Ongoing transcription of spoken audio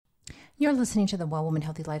You're listening to the Well Woman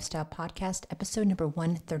Healthy Lifestyle Podcast, episode number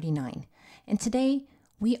 139. And today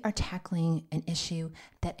we are tackling an issue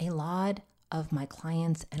that a lot of my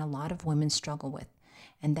clients and a lot of women struggle with,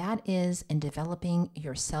 and that is in developing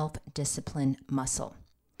your self-discipline muscle.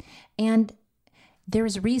 And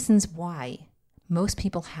there's reasons why most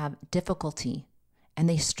people have difficulty and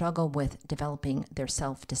they struggle with developing their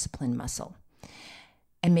self-discipline muscle.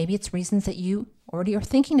 And maybe it's reasons that you already are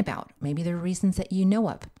thinking about. Maybe there are reasons that you know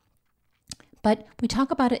of. But we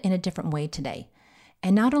talk about it in a different way today.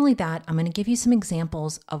 And not only that, I'm going to give you some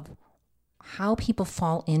examples of how people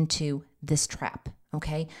fall into this trap,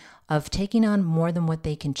 okay, of taking on more than what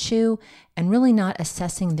they can chew and really not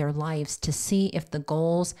assessing their lives to see if the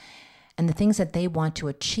goals and the things that they want to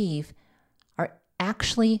achieve are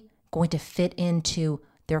actually going to fit into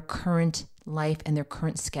their current life and their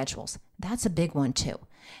current schedules. That's a big one too.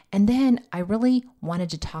 And then I really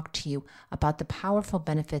wanted to talk to you about the powerful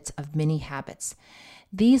benefits of mini habits.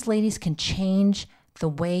 These ladies can change the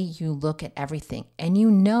way you look at everything. And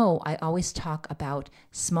you know, I always talk about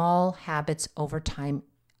small habits over time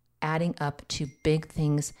adding up to big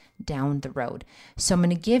things down the road. So I'm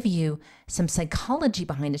going to give you some psychology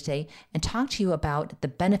behind it today and talk to you about the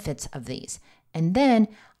benefits of these. And then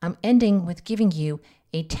I'm ending with giving you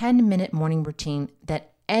a 10-minute morning routine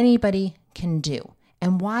that anybody can do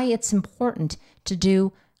and why it's important to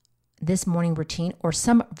do this morning routine or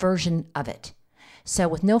some version of it. So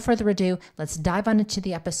with no further ado, let's dive on into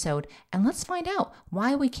the episode and let's find out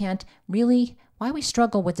why we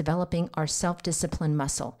struggle with developing our self-discipline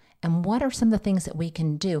muscle and what are some of the things that we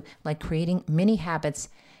can do, like creating mini habits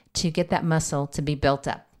to get that muscle to be built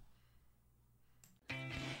up.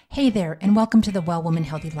 Hey there, and welcome to the Well Woman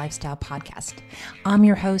Healthy Lifestyle Podcast. I'm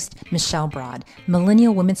your host, Michelle Broad,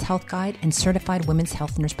 Millennial Women's Health Guide and Certified Women's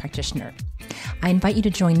Health Nurse Practitioner. I invite you to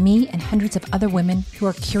join me and hundreds of other women who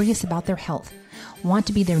are curious about their health, want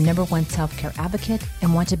to be their number one self-care advocate,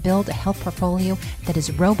 and want to build a health portfolio that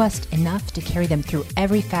is robust enough to carry them through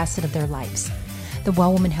every facet of their lives. The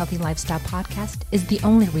Well Woman Healthy Lifestyle Podcast is the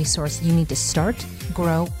only resource you need to start,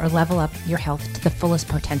 grow, or level up your health to the fullest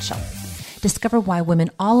potential. Discover why women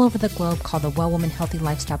all over the globe call the Well Woman Healthy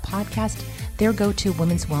Lifestyle Podcast their go-to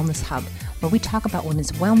women's wellness hub, where we talk about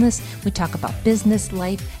women's wellness, we talk about business,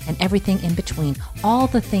 life, and everything in between, all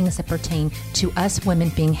the things that pertain to us women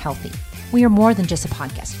being healthy. We are more than just a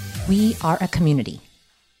podcast. We are a community.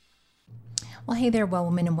 Well, hey there, well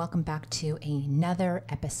women, and welcome back to another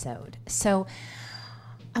episode. So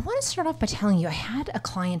I want to start off by telling you I had a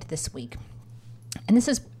client this week, and this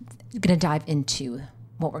is going to dive into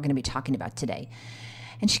what we're going to be talking about today.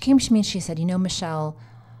 And she came to me and she said, Michelle,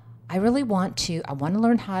 I want to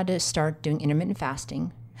learn how to start doing intermittent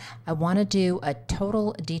fasting. I want to do a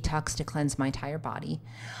total detox to cleanse my entire body.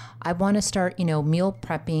 I want to start, meal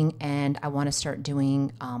prepping, and I want to start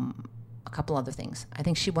doing a couple other things. I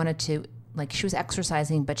think she wanted to, she was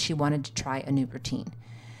exercising, but she wanted to try a new routine.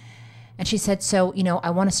 And she said, so,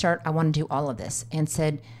 I want to do all of this.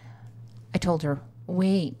 And I told her,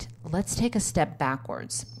 wait, let's take a step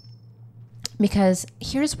backwards. Because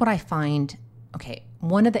here's what I find,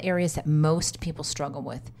 one of the areas that most people struggle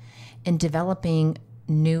with in developing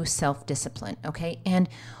new self-discipline, and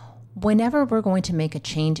whenever we're going to make a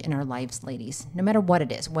change in our lives, ladies, no matter what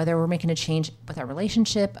it is, whether we're making a change with our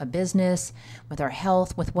relationship, a business, with our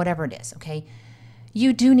health, with whatever it is,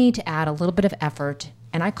 you do need to add a little bit of effort,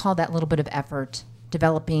 and I call that little bit of effort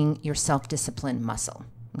developing your self-discipline muscle,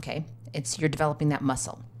 You're developing that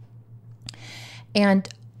muscle. And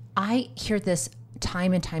I hear this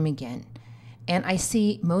time and time again, and I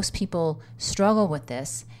see most people struggle with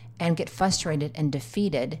this and get frustrated and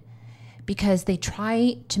defeated because they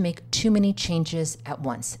try to make too many changes at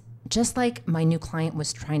once. Just like my new client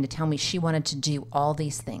was trying to tell me she wanted to do all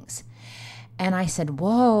these things. And I said,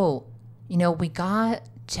 whoa, we got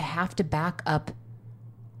to have to back up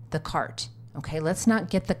the cart. Let's not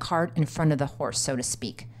get the cart in front of the horse, so to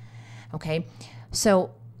speak.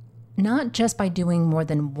 So not just by doing more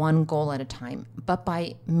than one goal at a time, but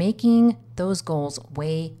by making those goals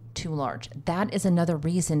way too large. That is another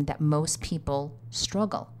reason that most people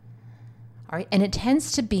struggle. All right. And it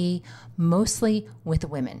tends to be mostly with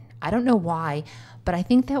women. I don't know why, but I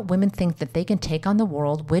think that women think that they can take on the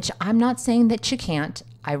world, which I'm not saying that you can't.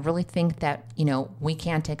 I really think that, we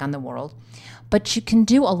can take on the world, but you can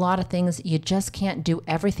do a lot of things. You just can't do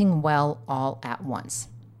everything well all at once.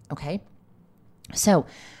 So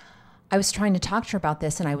I was trying to talk to her about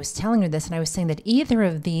this, and I was telling her this, and I was saying that either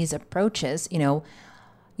of these approaches,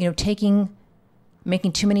 making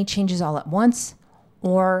too many changes all at once,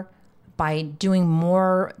 or by doing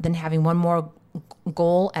more than having one more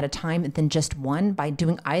goal at a time than just one, by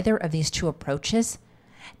doing either of these two approaches,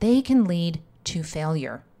 they can lead to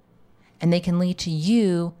failure. And they can lead to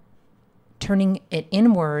you turning it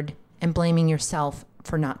inward and blaming yourself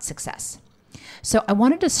for not success. So I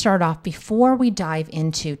wanted to start off before we dive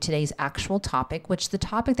into today's actual topic, which the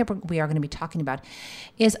topic that we are going to be talking about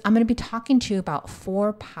is I'm going to be talking to you about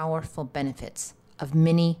 4 powerful benefits of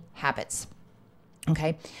mini habits.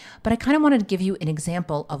 Okay. But I kind of wanted to give you an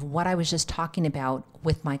example of what I was just talking about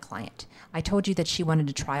with my client. I told you that she wanted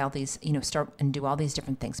to try all these, start and do all these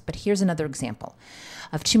different things. But here's another example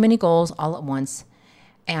of too many goals all at once,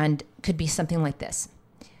 and could be something like this.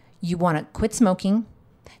 You want to quit smoking.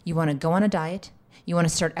 You want to go on a diet. You want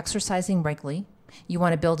to start exercising regularly. You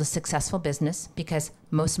want to build a successful business, because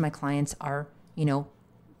most of my clients are,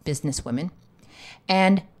 business women.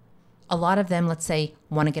 And a lot of them, let's say,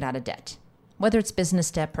 want to get out of debt, whether it's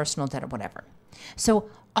business debt, personal debt, or whatever. So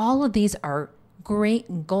all of these are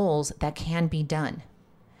great goals that can be done.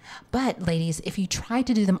 But ladies, if you try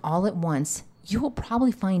to do them all at once, you will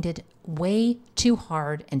probably find it way too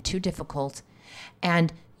hard and too difficult,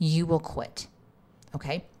 and you will quit.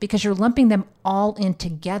 Okay? Because you're lumping them all in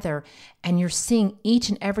together, and you're seeing each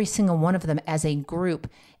and every single one of them as a group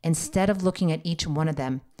instead of looking at each one of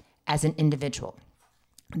them as an individual.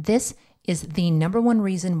 This is the number one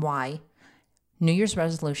reason why New Year's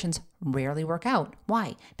resolutions rarely work out.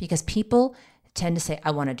 Why? Because people tend to say,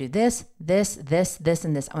 I want to do this, this, this, this,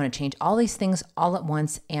 and this. I want to change all these things all at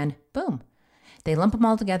once, and boom. They lump them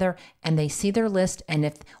all together and they see their list. And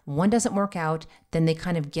if one doesn't work out, then they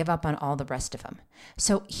kind of give up on all the rest of them.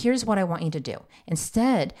 So here's what I want you to do.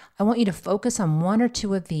 Instead, I want you to focus on 1 or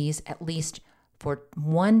 2 of these at least for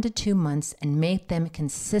 1 to 2 months and make them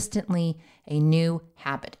consistently a new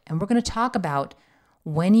habit. And we're going to talk about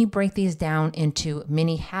when you break these down into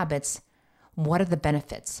mini habits, what are the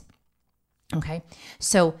benefits? Okay.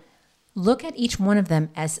 So look at each one of them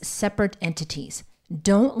as separate entities.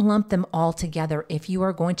 Don't lump them all together if you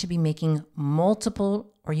are going to be making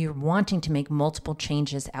multiple, or you're wanting to make multiple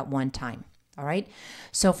changes at one time. All right.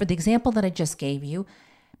 So for the example that I just gave you,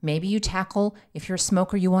 maybe you tackle, if you're a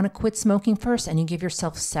smoker, you want to quit smoking first, and you give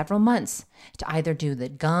yourself several months to either do the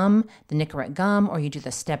gum, the Nicorette gum, or you do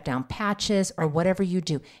the step down patches, or whatever you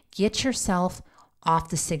do. Get yourself off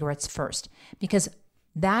the cigarettes first, because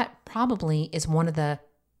that probably is one of the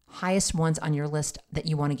highest ones on your list that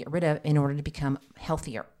you want to get rid of in order to become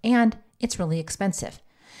healthier. And it's really expensive.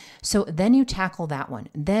 So then you tackle that one.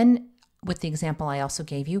 Then with the example I also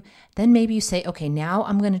gave you, then maybe you say, okay, now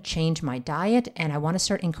I'm going to change my diet and I want to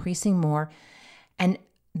start increasing more. And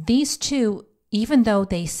these two, even though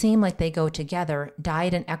they seem like they go together,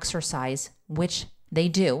 diet and exercise, which they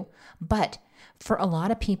do, but for a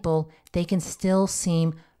lot of people, they can still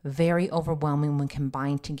seem very overwhelming when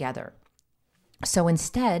combined together. So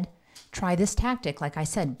instead, try this tactic. Like I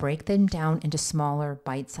said, break them down into smaller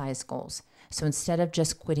bite-sized goals. So instead of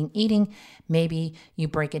just quitting eating, maybe you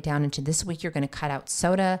break it down into this week, you're going to cut out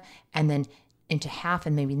soda, and then into half,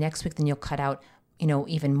 and maybe next week, then you'll cut out,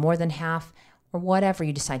 even more than half, or whatever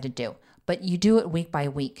you decide to do. But you do it week by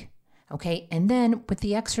week. Okay. And then with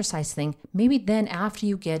the exercise thing, maybe then after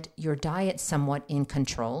you get your diet somewhat in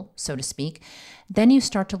control, so to speak, then you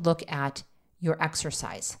start to look at your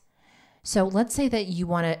exercise. So let's say that you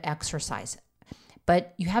want to exercise,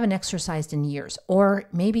 but you haven't exercised in years, or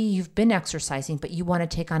maybe you've been exercising, but you want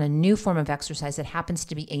to take on a new form of exercise that happens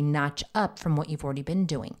to be a notch up from what you've already been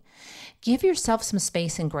doing. Give yourself some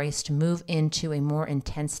space and grace to move into a more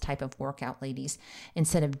intense type of workout, ladies,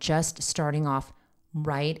 instead of just starting off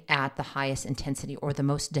right at the highest intensity or the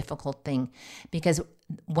most difficult thing. Because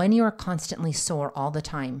when you are constantly sore all the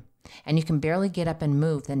time and you can barely get up and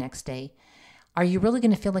move the next day, are you really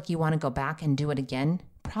going to feel like you want to go back and do it again?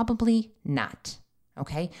 Probably not.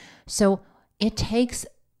 Okay. So it takes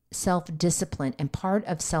self-discipline, and part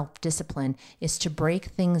of self-discipline is to break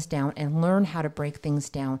things down and learn how to break things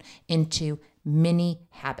down into mini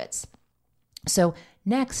habits. So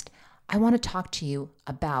next, I want to talk to you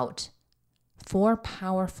about 4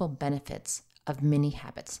 powerful benefits of mini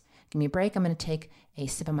habits. Give me a break. I'm going to take a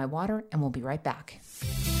sip of my water and we'll be right back.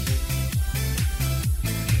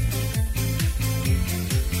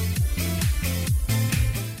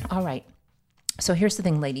 All right. So here's the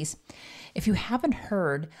thing, ladies. If you haven't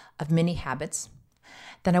heard of mini habits,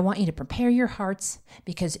 then I want you to prepare your hearts,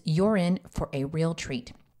 because you're in for a real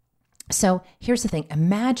treat. So here's the thing.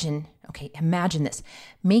 Imagine this,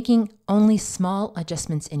 making only small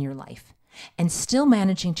adjustments in your life and still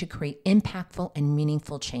managing to create impactful and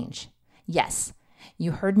meaningful change. Yes,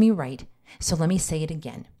 you heard me right. So let me say it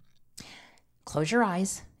again. Close your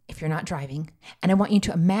eyes if you're not driving, and I want you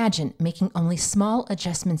to imagine making only small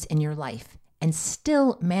adjustments in your life and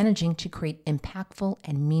still managing to create impactful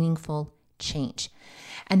and meaningful change.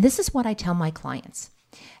 And this is what I tell my clients.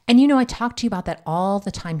 And I talk to you about that all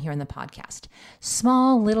the time here on the podcast.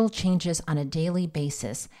 Small little changes on a daily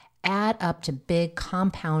basis add up to big,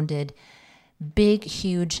 compounded, big,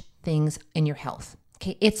 huge things in your health.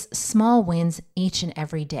 Okay, it's small wins each and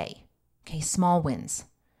every day. Okay, small wins.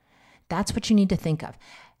 That's what you need to think of.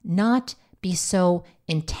 Not be so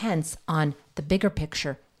intense on the bigger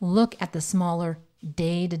picture. Look at the smaller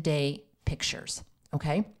day-to-day pictures,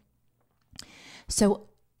 okay? So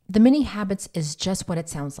the mini habits is just what it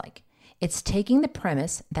sounds like. It's taking the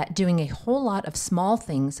premise that doing a whole lot of small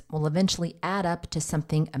things will eventually add up to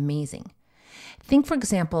something amazing. Think, for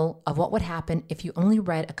example, of what would happen if you only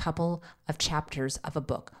read a couple of chapters of a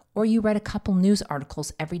book, or you read a couple news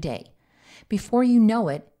articles every day. Before you know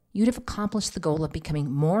it, you'd have accomplished the goal of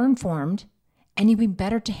becoming more informed, and you'd be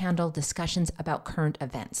better to handle discussions about current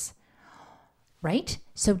events, right?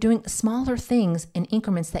 So doing smaller things in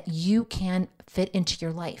increments that you can fit into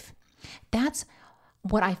your life. That's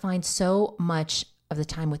what I find so much of the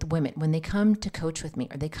time with women when they come to coach with me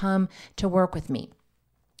or they come to work with me,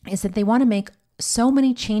 is that they want to make so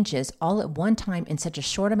many changes all at one time in such a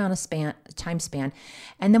short amount of time span.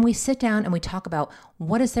 And then we sit down and we talk about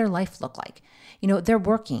what does their life look like? They're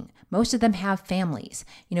working. Most of them have families.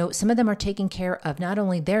 Some of them are taking care of not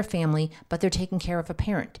only their family, but they're taking care of a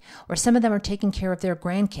parent. Or some of them are taking care of their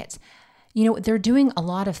grandkids. They're doing a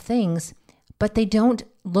lot of things, but they don't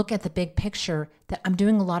look at the big picture that I'm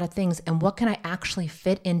doing a lot of things and what can I actually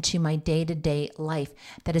fit into my day-to-day life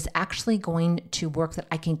that is actually going to work, that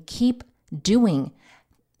I can keep doing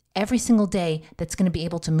every single day, that's going to be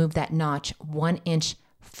able to move that notch 1 inch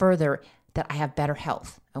further, that I have better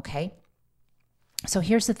health, okay? So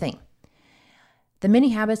here's the thing. The mini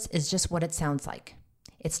habits is just what it sounds like.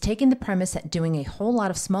 It's taking the premise that doing a whole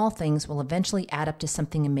lot of small things will eventually add up to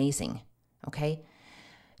something amazing, okay?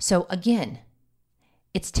 So again,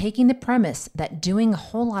 it's taking the premise that doing a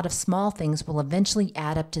whole lot of small things will eventually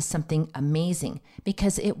add up to something amazing,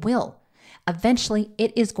 because it will. Eventually,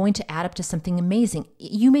 it is going to add up to something amazing.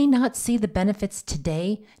 You may not see the benefits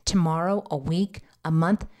today, tomorrow, a week, a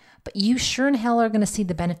month, but you sure in hell are going to see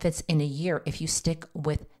the benefits in a year if you stick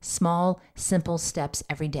with small, simple steps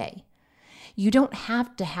every day. You don't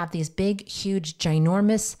have to have these big, huge,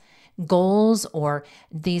 ginormous goals or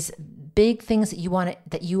these big things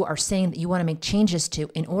that you are saying that you want to make changes to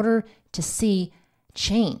in order to see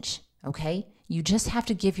change, okay? You just have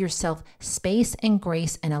to give yourself space and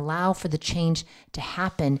grace and allow for the change to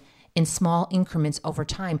happen in small increments over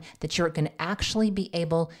time that you're going to actually be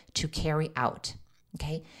able to carry out.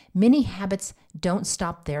 Okay? Mini habits don't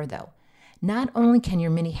stop there though. Not only can your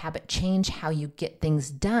mini habit change how you get things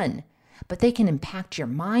done, but they can impact your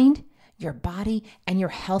mind, your body, and your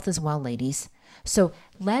health as well, ladies. So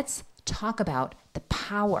let's talk about the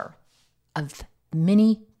power of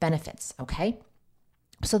mini benefits, okay?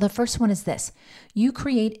 So the first one is this. You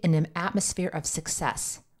create an atmosphere of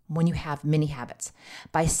success when you have mini habits.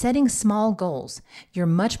 By setting small goals, you're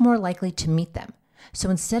much more likely to meet them.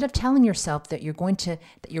 So instead of telling yourself that you're going to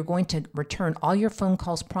return all your phone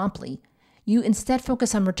calls promptly, you instead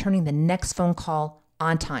focus on returning the next phone call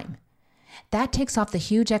on time. That takes off the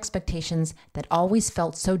huge expectations that always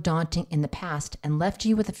felt so daunting in the past and left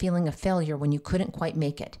you with a feeling of failure when you couldn't quite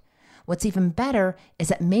make it. What's even better is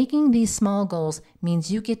that making these small goals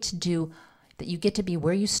means you get to be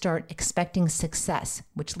where you start expecting success,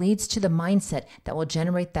 which leads to the mindset that will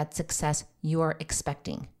generate that success you are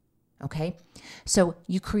expecting. Okay? So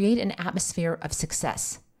you create an atmosphere of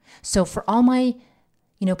success. So for all my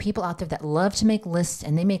people out there that love to make lists,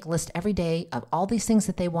 and they make lists every day of all these things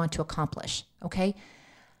that they want to accomplish, okay?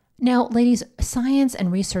 Now, ladies, science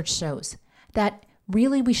and research shows that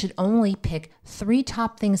really we should only pick 3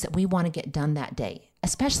 top things that we want to get done that day,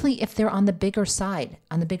 especially if they're on the bigger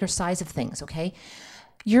size of things, okay?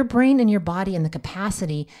 Your brain and your body and the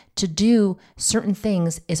capacity to do certain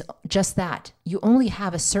things is just that. You only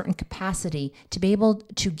have a certain capacity to be able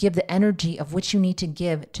to give the energy of which you need to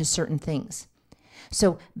give to certain things.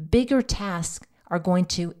 So bigger tasks are going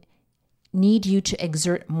to need you to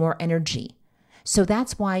exert more energy. So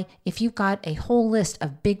that's why if you've got a whole list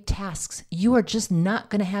of big tasks, you are just not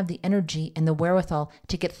going to have the energy and the wherewithal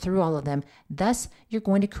to get through all of them. Thus, you're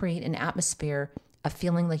going to create an atmosphere of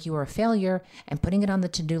feeling like you are a failure and putting it on the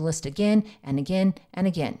to-do list again and again and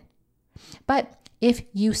again. But if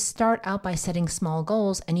you start out by setting small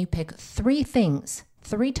goals and you pick 3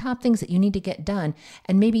 top things that you need to get done,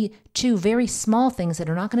 and maybe 2 very small things that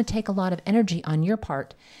are not going to take a lot of energy on your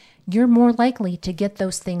part, you're more likely to get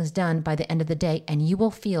those things done by the end of the day, and you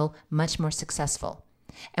will feel much more successful.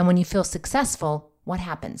 And when you feel successful, what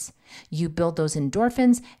happens? You build those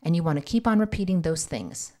endorphins and you want to keep on repeating those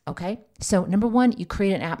things, okay? So number one, you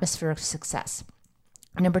create an atmosphere of success.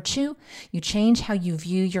 Number two, you change how you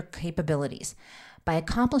view your capabilities. By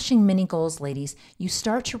accomplishing mini goals, ladies, you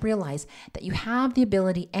start to realize that you have the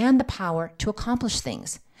ability and the power to accomplish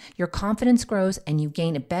things. Your confidence grows and you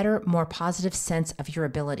gain a better, more positive sense of your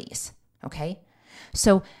abilities, okay?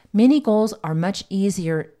 So mini goals are much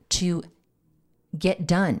easier to get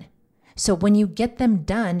done. So when you get them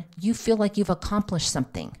done, you feel like you've accomplished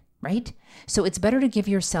something, right? So it's better to give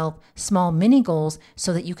yourself small mini goals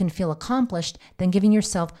so that you can feel accomplished than giving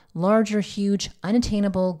yourself larger, huge,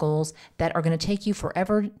 unattainable goals that are going to take you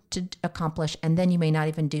forever to accomplish, and then you may not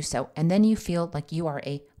even do so. And then you feel like you are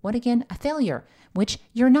a failure, which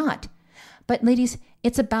you're not. But ladies,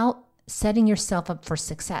 it's about setting yourself up for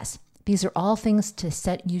success. These are all things to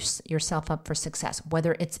set yourself up for success,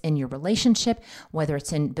 whether it's in your relationship, whether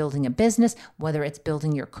it's in building a business, whether it's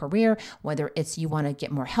building your career, whether it's you want to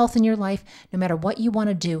get more health in your life. No matter what you want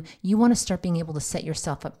to do, you want to start being able to set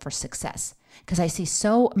yourself up for success. Because I see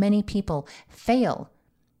so many people fail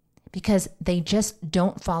because they just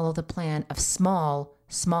don't follow the plan of small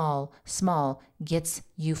gets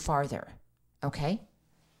you farther, okay?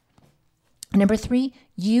 Number three,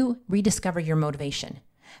 you rediscover your motivation.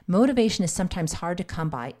 Motivation is sometimes hard to come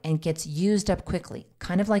by and gets used up quickly,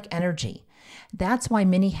 kind of like energy. That's why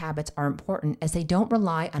mini habits are important, as they don't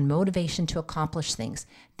rely on motivation to accomplish things.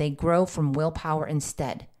 They grow from willpower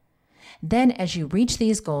instead. Then as you reach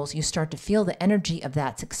these goals, you start to feel the energy of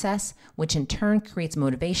that success, which in turn creates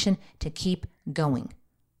motivation to keep going.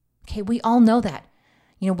 Okay, we all know that.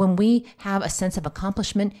 You know, when we have a sense of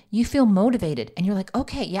accomplishment, you feel motivated and you're like,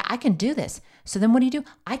 okay, yeah, I can do this. So then what do?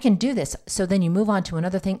 I can do this. So then you move on to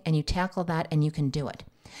another thing and you tackle that and you can do it.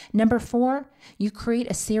 Number four, you create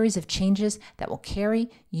a series of changes that will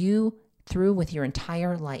carry you through with your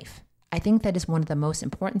entire life. I think that is one of the most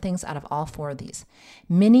important things out of all four of these.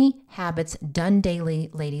 Mini habits done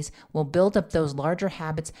daily, ladies, will build up those larger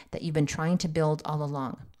habits that you've been trying to build all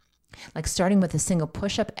along. Like starting with a single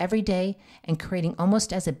push-up every day and creating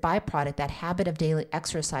almost as a byproduct that habit of daily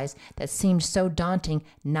exercise that seemed so daunting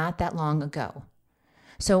not that long ago.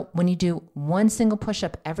 So when you do one single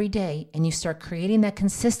push-up every day and you start creating that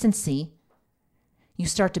consistency, you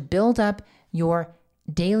start to build up your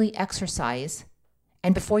daily exercise.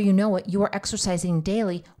 And before you know it, you are exercising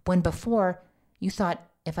daily when before you thought,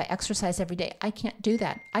 if I exercise every day, I can't do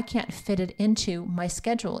that. I can't fit it into my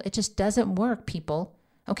schedule. It just doesn't work, people.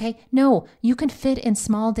 Okay? No, you can fit in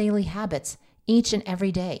small daily habits each and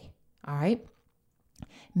every day. All right?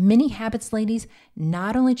 Mini habits, ladies,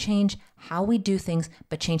 not only change how we do things,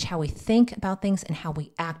 but change how we think about things and how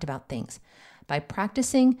we act about things. By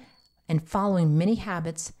practicing and following mini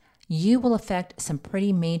habits, you will affect some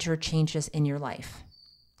pretty major changes in your life.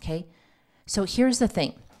 Okay? So here's the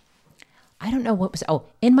thing. I don't know what was,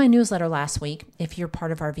 in my newsletter last week, if you're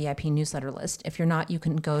part of our VIP newsletter list, if you're not, you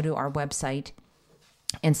can go to our website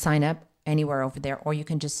and sign up anywhere over there, or you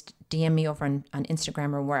can just DM me over on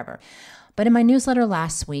Instagram or wherever. But in my newsletter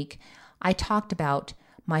last week, I talked about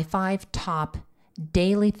my 5 top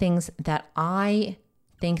daily things that I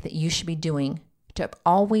think that you should be doing to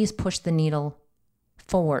always push the needle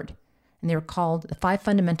forward. And they were called the 5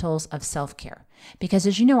 fundamentals of self-care. Because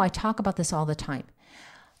as you know, I talk about this all the time.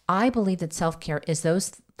 I believe that self-care is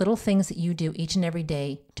those little things that you do each and every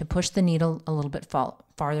day to push the needle a little bit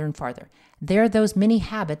farther and farther. They're those mini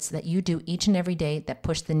habits that you do each and every day that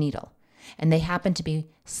push the needle. And they happen to be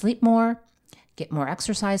sleep more, get more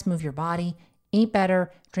exercise, move your body, eat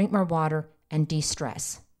better, drink more water, and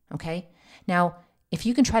de-stress. Okay? Now, if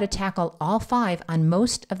you can try to tackle all 5 on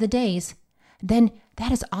most of the days, then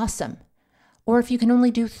that is awesome. Or if you can only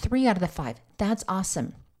do 3 out of the 5, that's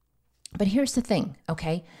awesome. But here's the thing,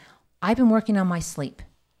 okay? I've been working on my sleep.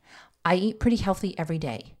 I eat pretty healthy every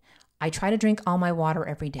day. I try to drink all my water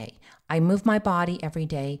every day. I move my body every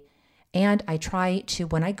day. And I try to,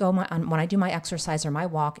 when I do my exercise or my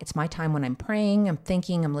walk, it's my time when I'm praying, I'm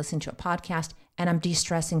thinking, I'm listening to a podcast, and I'm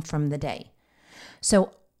de-stressing from the day.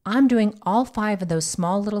 So I'm doing all 5 of those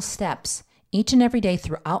small little steps each and every day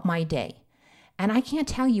throughout my day. And I can't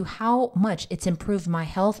tell you how much it's improved my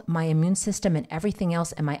health, my immune system, and everything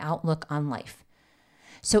else, and my outlook on life.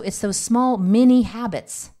 So it's those small mini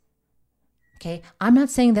habits. Okay, I'm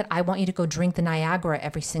not saying that I want you to go drink the Niagara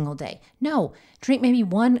every single day. No, drink maybe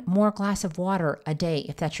 1 more glass of water a day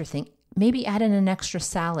if that's your thing. maybe add in an extra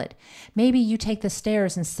salad. Maybe you take the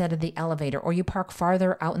stairs instead of the elevator, or you park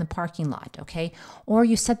farther out in the parking lot, okay? Or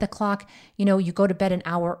you set the clock, you go to bed an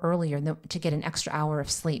hour earlier to get an extra hour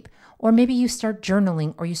of sleep. Or maybe you start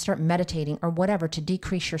journaling or you start meditating or whatever to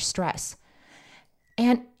decrease your stress.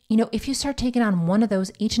 And if you start taking on one of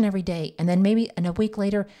those each and every day, and then maybe in a week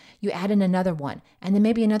later, you add in another one, and then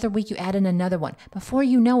maybe another week you add in another one. Before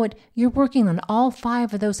you know it, you're working on all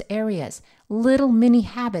 5 of those areas. Little mini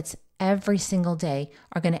habits every single day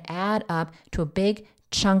are going to add up to a big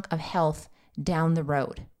chunk of health down the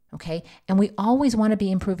road, okay? And we always want to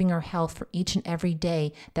be improving our health for each and every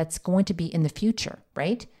day that's going to be in the future,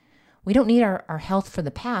 right? We don't need our health for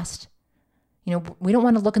the past. We don't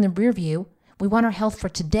want to look in the rear view. We want our health for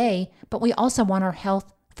today, but we also want our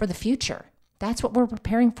health for the future. That's what we're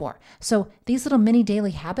preparing for. So these little mini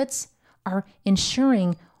daily habits are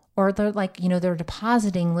ensuring, or they're like, they're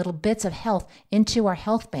depositing little bits of health into our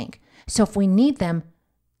health bank. So if we need them,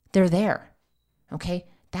 they're there. Okay?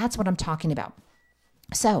 That's what I'm talking about.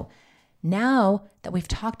 So now that we've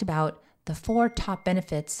talked about the 4 top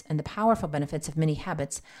benefits and the powerful benefits of mini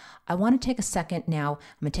habits, I want to take a second now.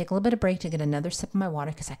 I'm going to take a little bit of break to get another sip of my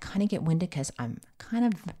water because I kind of get winded because I'm kind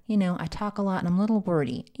of, I talk a lot and I'm a little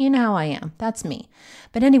wordy. You know how I am. That's me.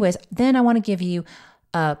 But anyways, then I want to give you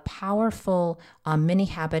a powerful mini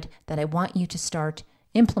habit that I want you to start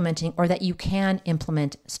implementing, or that you can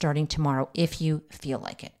implement starting tomorrow if you feel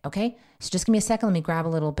like it. Okay? So just give me a second. Let me grab a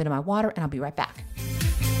little bit of my water and I'll be right back.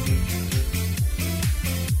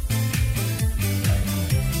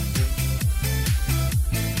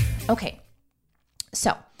 Okay,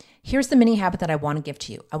 so here's the mini habit that I want to give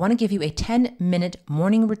to you. I want to give you a 10-minute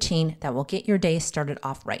morning routine that will get your day started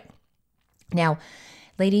off right. Now,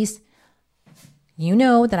 ladies, you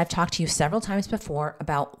know that I've talked to you several times before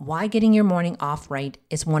about why getting your morning off right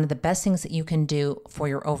is one of the best things that you can do for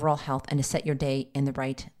your overall health and to set your day in the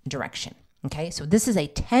right direction. Okay, so this is a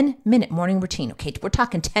 10-minute morning routine. Okay, we're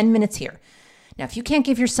talking 10 minutes here. Now, if you can't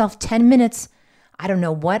give yourself 10 minutes, I don't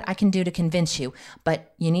know what I can do to convince you,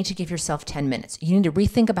 but you need to give yourself 10 minutes. You need to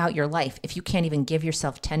rethink about your life if you can't even give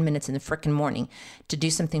yourself 10 minutes in the frickin' morning to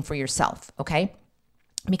do something for yourself, okay?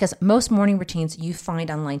 Because most morning routines you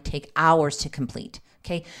find online take hours to complete,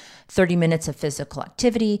 okay? 30 minutes of physical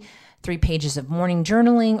activity, 3 pages of morning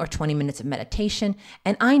journaling, or 20 minutes of meditation.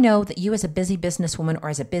 And I know that you as a busy businesswoman or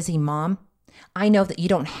as a busy mom, I know that you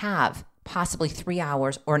don't have possibly 3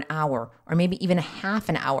 hours or an hour or maybe even a half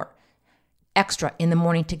an hour extra in the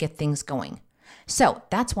morning to get things going. So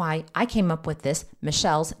that's why I came up with this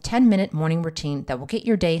Michelle's 10-minute morning routine that will get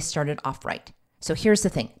your day started off right. So here's the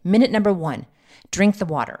thing. Minute number 1, drink the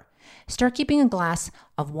water. Start keeping a glass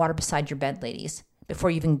of water beside your bed, ladies. Before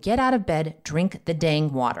you even get out of bed, drink the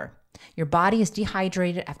dang water. Your body is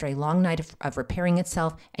dehydrated after a long night of repairing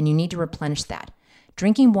itself, and you need to replenish that.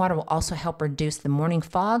 Drinking water will also help reduce the morning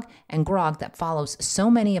fog and grog that follows so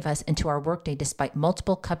many of us into our workday despite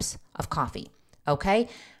multiple cups of coffee. Okay?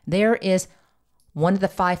 There is one of the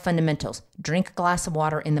 5 fundamentals. Drink a glass of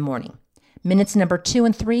water in the morning. Minutes number 2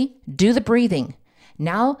 and 3, do the breathing.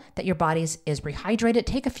 Now that your body is rehydrated,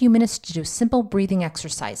 take a few minutes to do simple breathing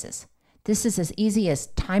exercises. This is as easy as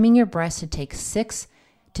timing your breaths to take 6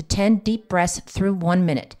 to 10 deep breaths through 1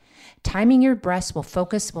 minute. Timing your breaths will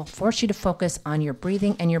force you to focus on your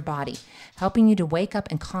breathing and your body, helping you to wake up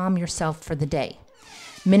and calm yourself for the day.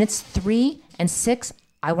 Minutes 3 and 6,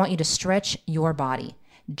 I want you to stretch your body.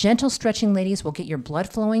 Gentle stretching, ladies, will get your blood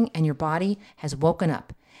flowing and your body has woken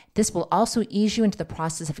up. This will also ease you into the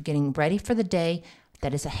process of getting ready for the day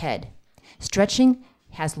that is ahead. Stretching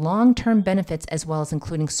has long-term benefits as well as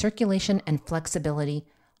including circulation and flexibility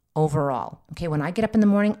overall. Okay, when I get up in the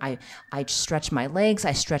morning, I stretch my legs,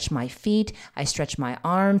 I stretch my feet, I stretch my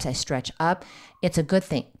arms, I stretch up. It's a good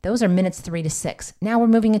thing. Those are minutes 3 to 6. Now we're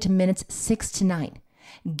moving into minutes 6 to 9.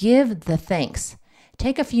 Give the thanks.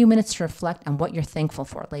 Take a few minutes to reflect on what you're thankful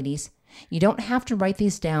for, ladies. You don't have to write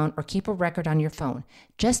these down or keep a record on your phone.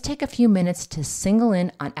 Just take a few minutes to single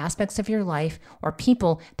in on aspects of your life or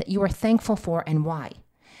people that you are thankful for and why.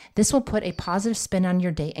 This will put a positive spin on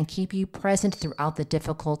your day and keep you present throughout the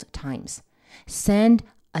difficult times. Send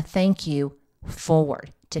a thank you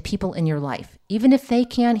forward to people in your life. Even if they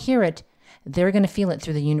can't hear it, they're going to feel it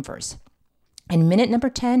through the universe. And minute number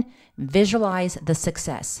 10, visualize the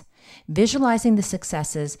success. Visualizing the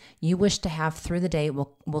successes you wish to have through the day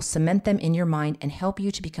will cement them in your mind and help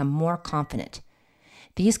you to become more confident.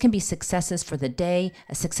 These can be successes for the day,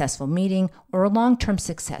 a successful meeting, or a long-term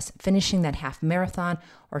success, finishing that half marathon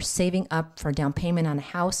or saving up for a down payment on a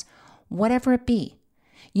house, whatever it be.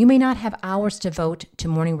 You may not have hours to devote to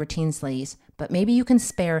morning routines, ladies, but maybe you can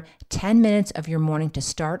spare 10 minutes of your morning to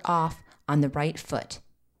start off on the right foot.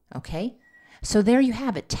 Okay? So there you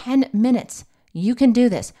have it, 10 minutes. You can do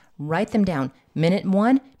this. Write them down. Minute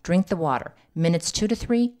 1, drink the water. Minutes 2 to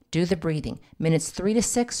 3, do the breathing. Minutes 3 to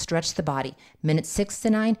 6, stretch the body. Minutes 6 to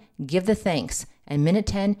 9, give the thanks. And minute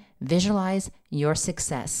 10, visualize your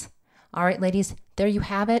success. All right, ladies, there you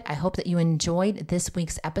have it. I hope that you enjoyed this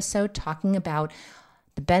week's episode talking about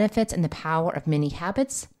the benefits and the power of mini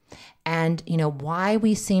habits and, why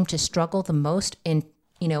we seem to struggle the most in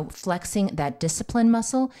flexing that discipline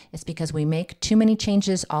muscle. Is because we make too many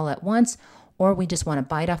changes all at once, or we just want to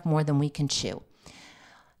bite off more than we can chew.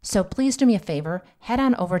 So please do me a favor, head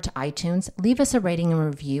on over to iTunes, leave us a rating and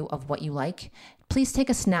review of what you like. Please take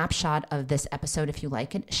a snapshot of this episode if you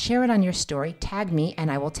like it, share it on your story, tag me,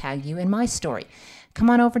 and I will tag you in my story. Come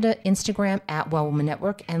on over to Instagram at Well Woman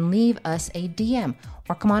Network and leave us a DM,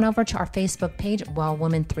 or come on over to our Facebook page, Well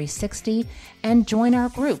Woman 360, and join our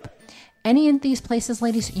group. Any of these places,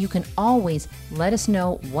 ladies, you can always let us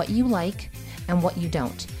know what you like and what you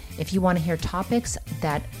don't. If you want to hear topics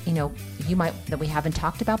that, that we haven't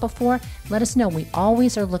talked about before, let us know. We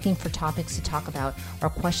always are looking for topics to talk about or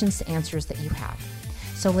questions to answers that you have.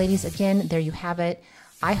 So ladies, again, there you have it.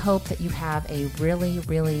 I hope that you have a really,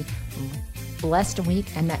 really blessed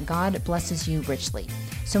week and that God blesses you richly.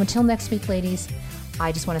 So until next week, ladies,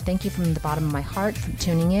 I just want to thank you from the bottom of my heart for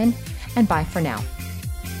tuning in, and bye for now.